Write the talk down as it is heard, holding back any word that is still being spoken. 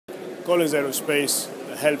Collins Aerospace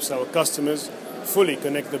helps our customers fully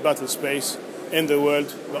connect the battle space in the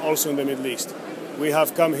world, but also in the Middle East. We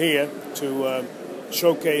have come here to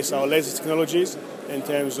showcase our latest technologies in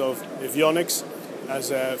terms of avionics.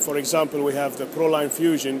 For example, we have the ProLine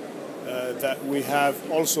Fusion that we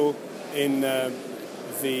have also in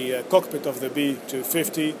the cockpit of the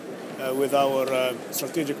P-2 with our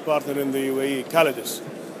strategic partner in the UAE, Calidus.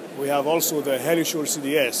 We have also the HeliSure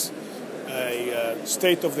CDS, a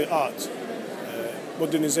state-of-the-art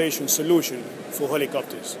modernization solution for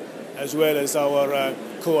helicopters, as well as our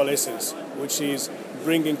coalescence, which is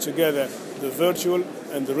bringing together the virtual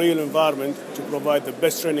and the real environment to provide the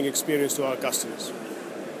best training experience to our customers.